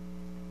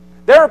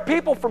 There are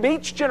people from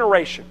each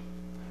generation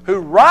who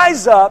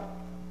rise up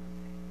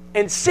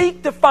and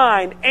seek to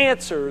find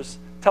answers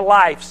to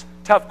life's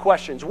tough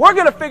questions. We're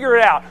going to figure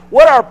it out,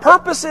 what our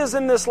purpose is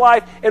in this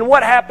life and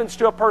what happens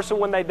to a person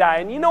when they die.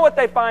 And you know what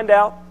they find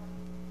out?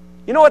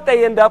 You know what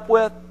they end up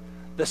with?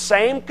 The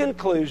same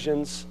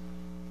conclusions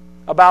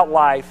about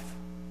life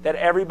that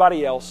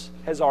everybody else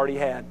has already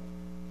had.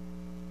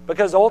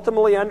 Because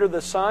ultimately under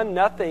the sun,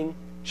 nothing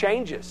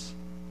changes.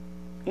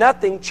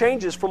 Nothing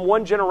changes from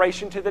one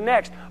generation to the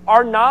next.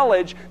 Our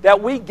knowledge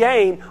that we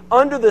gain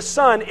under the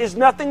sun is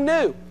nothing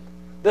new.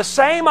 The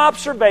same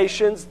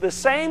observations, the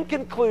same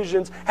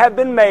conclusions have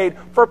been made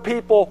for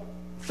people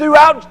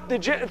throughout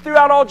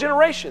all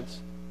generations.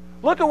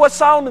 Look at what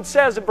Solomon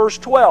says in verse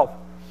 12.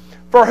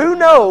 For who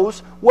knows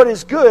what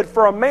is good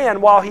for a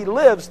man while he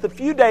lives the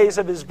few days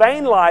of his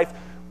vain life,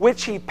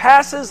 which he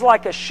passes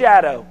like a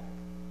shadow?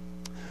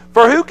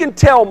 For who can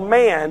tell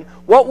man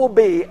what will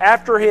be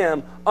after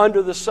him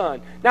under the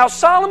sun? Now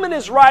Solomon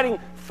is writing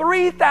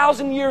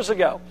 3,000 years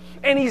ago,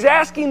 and he's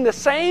asking the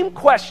same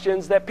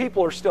questions that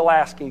people are still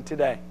asking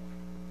today.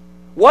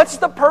 What's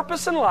the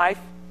purpose in life?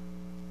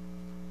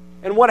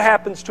 And what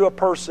happens to a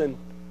person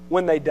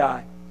when they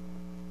die?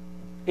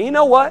 And you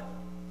know what?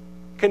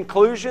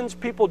 Conclusions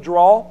people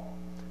draw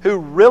who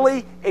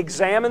really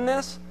examine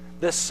this,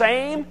 the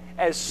same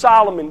as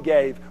Solomon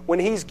gave when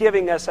he's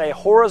giving us a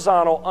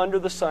horizontal, under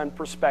the sun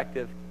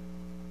perspective.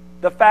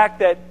 The fact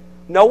that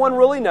no one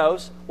really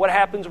knows what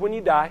happens when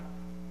you die,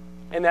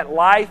 and that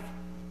life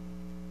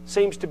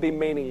seems to be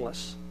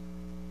meaningless.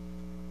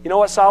 You know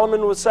what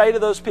Solomon would say to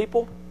those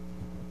people?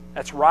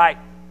 That's right.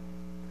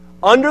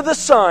 Under the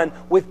sun,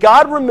 with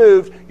God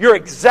removed, you're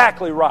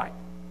exactly right.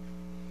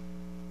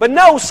 But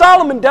no,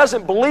 Solomon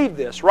doesn't believe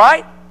this,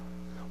 right?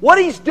 What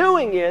he's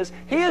doing is,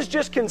 he is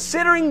just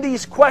considering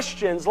these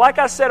questions, like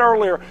I said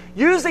earlier,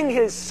 using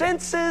his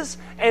senses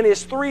and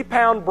his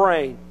 3-pound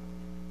brain.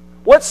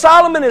 What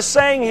Solomon is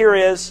saying here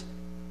is,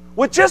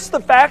 with just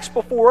the facts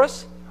before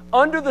us,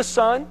 under the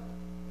sun,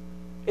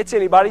 it's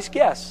anybody's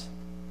guess.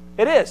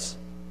 It is.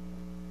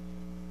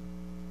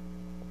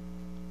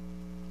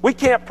 We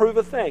can't prove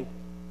a thing.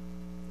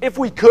 If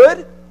we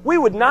could, we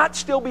would not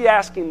still be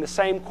asking the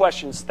same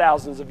questions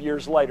thousands of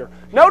years later.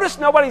 Notice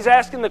nobody's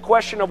asking the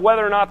question of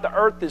whether or not the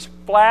earth is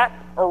flat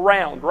or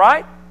round,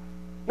 right?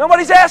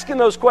 Nobody's asking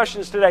those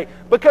questions today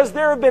because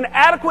there have been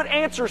adequate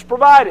answers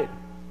provided.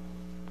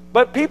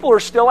 But people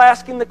are still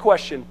asking the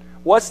question,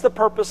 what's the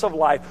purpose of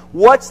life?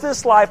 What's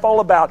this life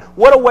all about?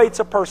 What awaits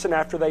a person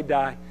after they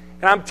die?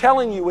 And I'm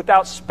telling you,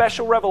 without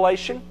special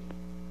revelation,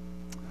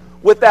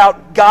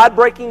 without God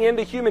breaking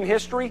into human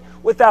history,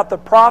 without the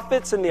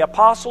prophets and the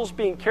apostles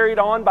being carried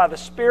on by the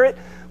Spirit,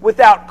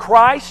 without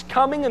Christ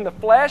coming in the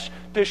flesh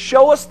to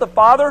show us the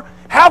Father,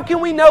 how can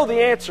we know the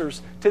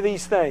answers to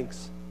these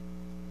things?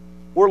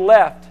 We're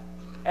left,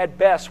 at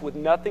best, with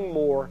nothing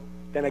more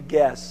than a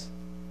guess.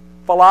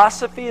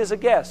 Philosophy is a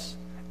guess.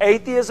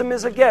 Atheism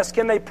is a guess.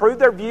 Can they prove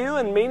their view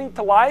and meaning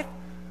to life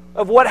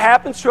of what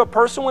happens to a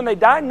person when they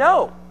die?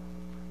 No.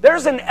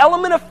 There's an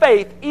element of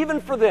faith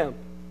even for them.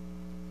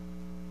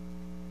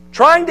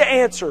 Trying to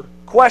answer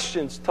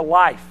questions to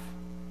life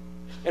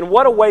and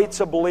what awaits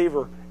a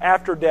believer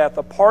after death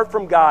apart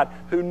from God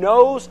who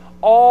knows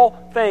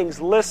all things.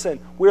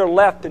 Listen, we are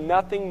left to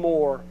nothing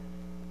more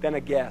than a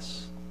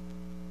guess.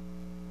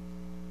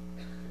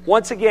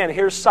 Once again,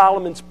 here's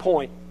Solomon's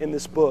point in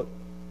this book.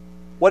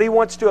 what He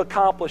wants to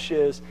accomplish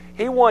is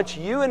He wants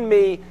you and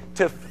me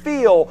to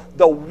feel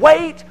the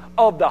weight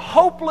of the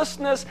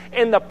hopelessness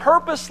and the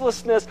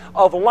purposelessness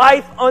of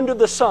life under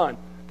the sun.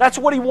 That's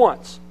what He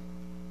wants.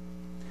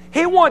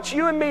 He wants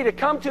you and me to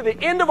come to the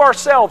end of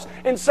ourselves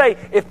and say,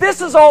 if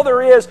this is all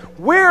there is,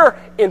 we're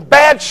in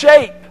bad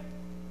shape.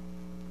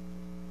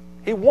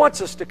 He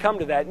wants us to come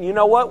to that. And you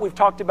know what? We've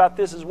talked about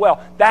this as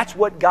well. That's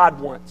what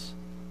God wants.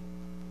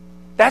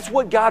 That's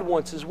what God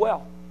wants as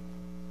well.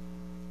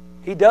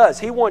 He does.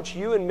 He wants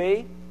you and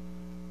me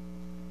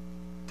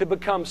to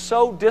become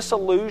so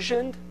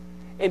disillusioned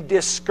and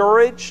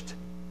discouraged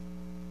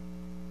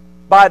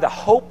by the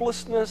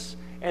hopelessness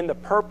and the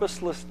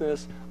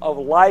purposelessness of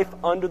life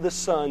under the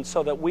sun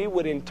so that we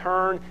would in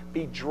turn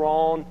be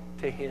drawn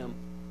to Him.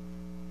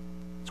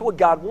 That's what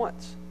God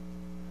wants.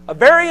 A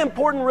very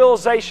important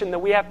realization that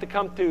we have to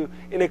come to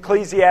in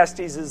Ecclesiastes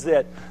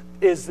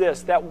is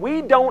this, that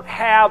we don't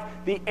have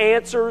the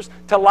answers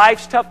to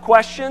life's tough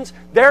questions.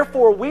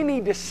 Therefore, we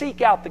need to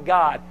seek out the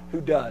God who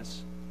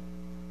does.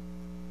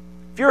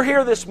 If you're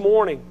here this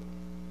morning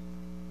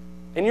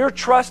and you're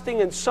trusting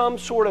in some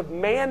sort of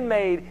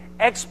man-made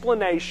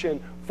explanation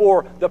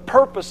for the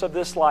purpose of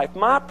this life,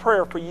 my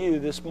prayer for you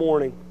this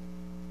morning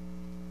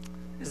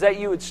is that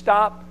you would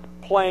stop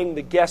playing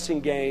the guessing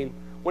game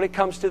when it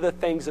comes to the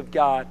things of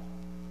God,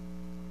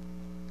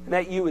 and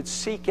that you would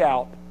seek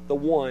out the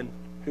one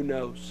who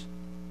knows.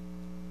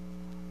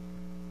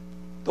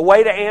 The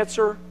way to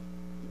answer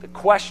the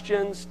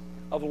questions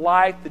of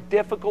life, the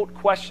difficult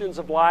questions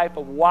of life,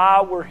 of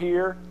why we're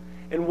here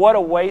and what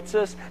awaits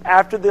us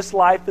after this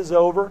life is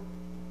over,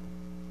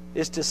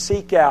 is to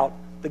seek out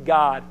the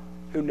God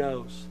who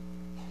knows.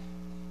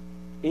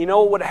 And you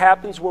know what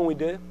happens when we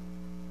do?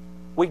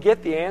 We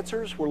get the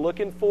answers we're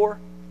looking for,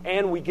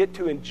 and we get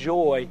to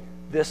enjoy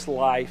this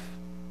life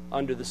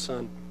under the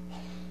sun.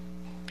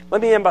 Let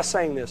me end by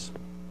saying this.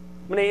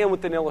 I'm going to end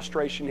with an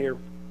illustration here.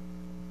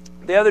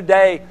 The other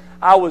day,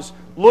 I was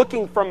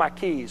looking for my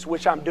keys,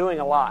 which I'm doing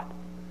a lot.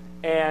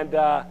 And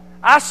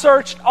I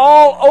searched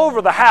all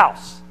over the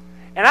house,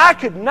 and I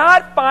could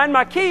not find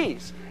my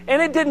keys.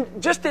 And it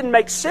didn't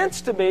make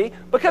sense to me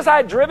because I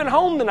had driven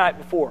home the night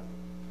before.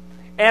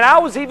 And I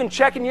was even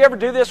checking. You ever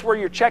do this where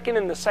you're checking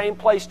in the same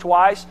place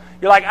twice?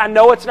 You're like, I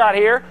know it's not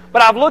here,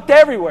 but I've looked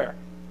everywhere.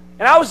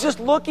 And I was just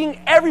looking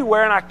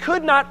everywhere, and I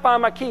could not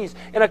find my keys.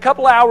 And a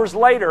couple of hours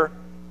later,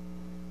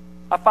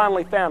 I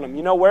finally found them.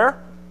 You know where?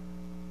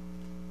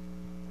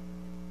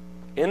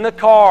 In the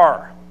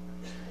car.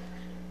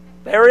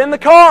 They were in the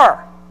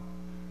car.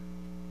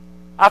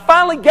 I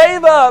finally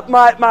gave up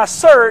my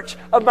search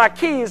of my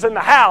keys in the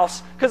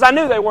house because I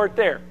knew they weren't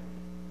there.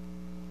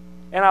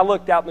 And I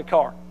looked out in the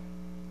car.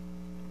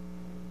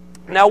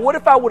 Now, what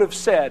if I would have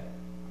said,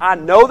 I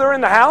know they're in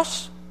the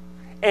house,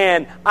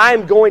 and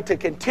I'm going to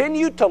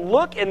continue to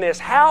look in this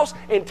house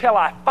until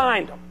I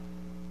find them?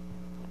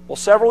 Well,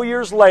 several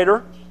years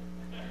later,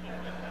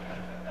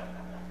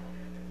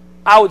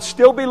 I would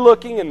still be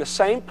looking in the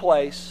same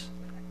place,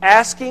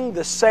 asking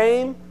the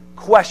same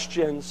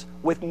questions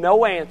with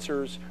no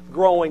answers,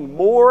 growing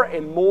more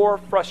and more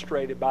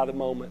frustrated by the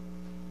moment.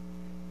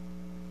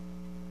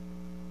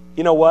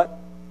 You know what?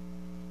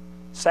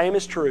 Same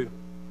is true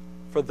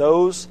for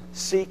those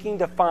seeking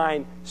to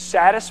find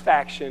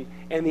satisfaction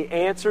and the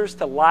answers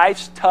to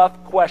life's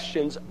tough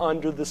questions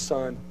under the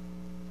sun.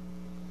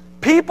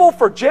 People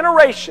for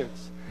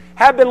generations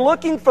have been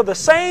looking for the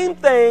same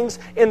things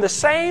in the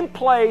same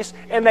place,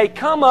 and they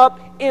come up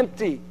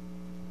empty.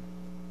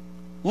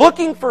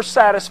 Looking for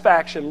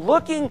satisfaction,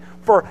 looking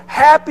for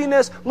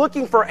happiness,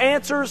 looking for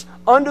answers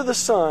under the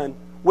sun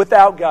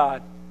without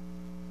God.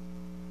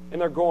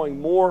 And they're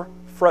growing more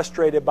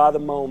frustrated by the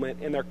moment,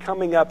 and they're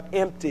coming up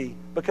empty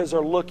because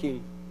they're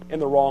looking in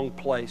the wrong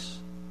place.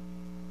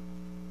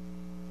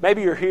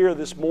 Maybe you're here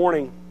this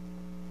morning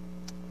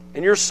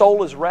and your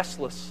soul is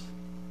restless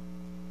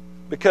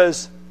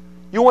because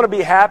you want to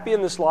be happy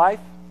in this life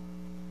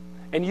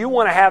and you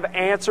want to have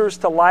answers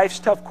to life's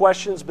tough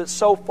questions, but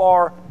so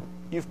far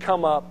you've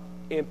come up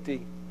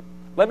empty.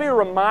 Let me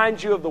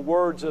remind you of the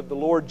words of the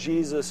Lord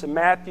Jesus in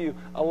Matthew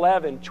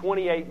 11,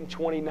 28 and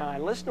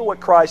 29. Listen to what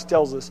Christ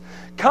tells us.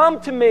 Come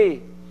to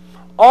me,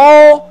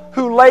 all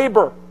who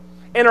labor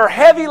and are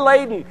heavy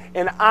laden,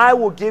 and I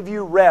will give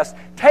you rest.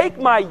 Take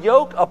my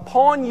yoke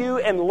upon you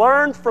and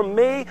learn from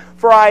me,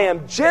 for I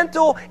am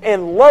gentle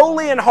and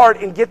lowly in heart.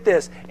 And get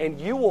this,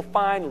 and you will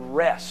find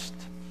rest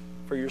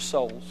for your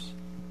souls.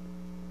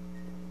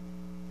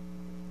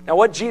 Now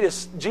what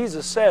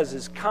Jesus says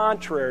is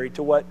contrary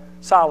to what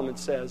Solomon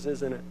says,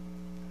 isn't it?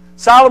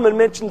 Solomon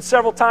mentioned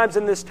several times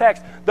in this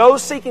text,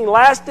 those seeking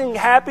lasting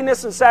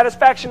happiness and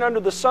satisfaction under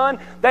the sun,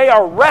 they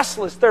are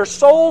restless. Their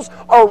souls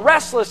are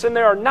restless and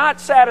they are not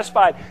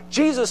satisfied.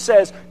 Jesus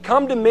says,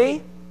 come to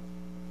me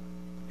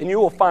and you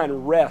will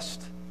find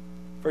rest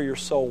for your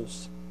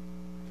souls.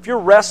 If you're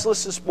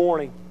restless this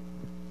morning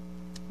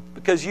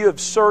because you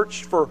have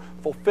searched for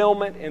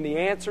fulfillment and the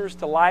answers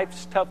to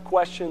life's tough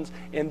questions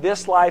in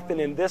this life and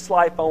in this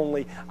life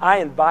only, I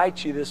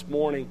invite you this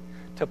morning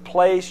to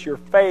place your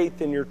faith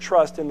and your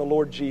trust in the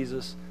Lord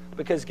Jesus,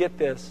 Because get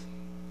this,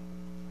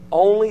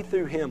 only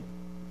through Him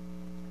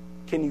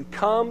can you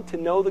come to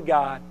know the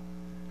God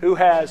who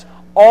has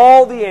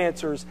all the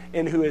answers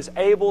and who is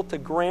able to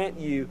grant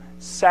you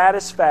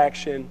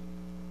satisfaction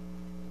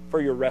for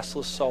your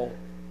restless soul.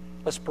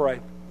 Let's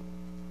pray.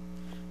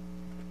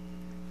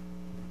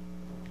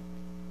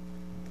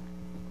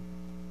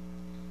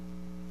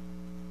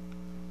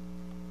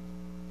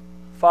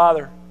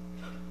 Father,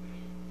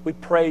 we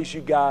praise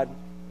you, God,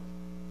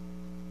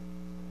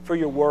 for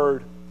your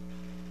word.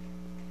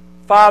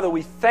 Father,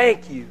 we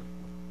thank you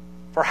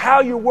for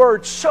how your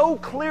word so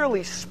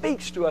clearly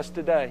speaks to us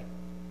today.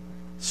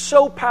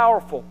 So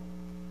powerful.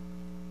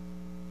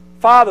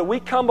 Father, we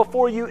come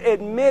before you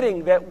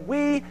admitting that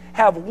we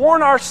have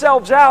worn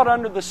ourselves out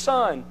under the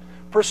sun,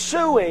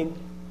 pursuing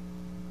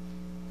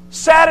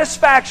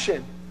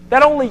satisfaction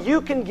that only you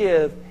can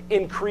give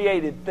in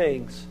created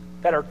things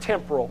that are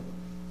temporal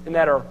and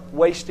that are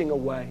wasting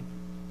away.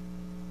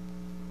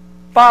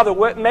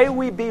 Father, may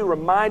we be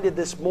reminded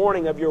this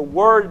morning of your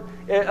word,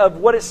 of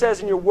what it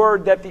says in your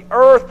word, that the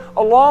earth,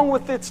 along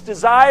with its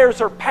desires,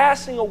 are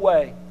passing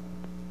away.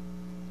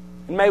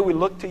 And may we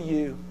look to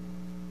you.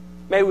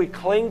 May we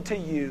cling to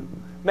you.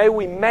 May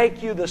we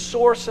make you the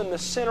source and the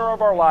center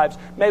of our lives.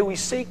 May we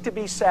seek to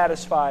be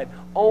satisfied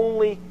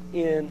only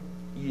in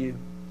you.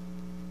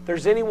 If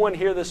there's anyone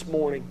here this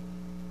morning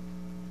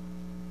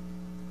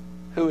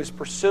who is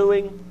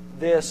pursuing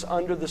this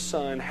under the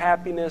sun,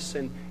 happiness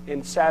and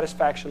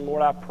satisfaction,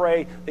 Lord, I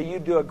pray that you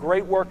do a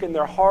great work in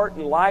their heart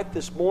and life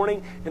this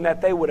morning, and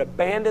that they would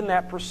abandon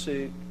that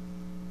pursuit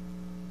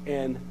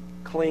and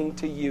cling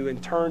to you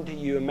and turn to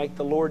you and make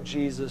the Lord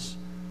Jesus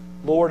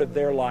Lord of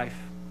their life.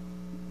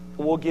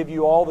 And we'll give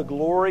you all the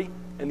glory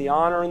and the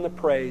honor and the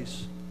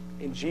praise.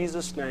 In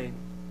Jesus' name,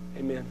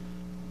 amen.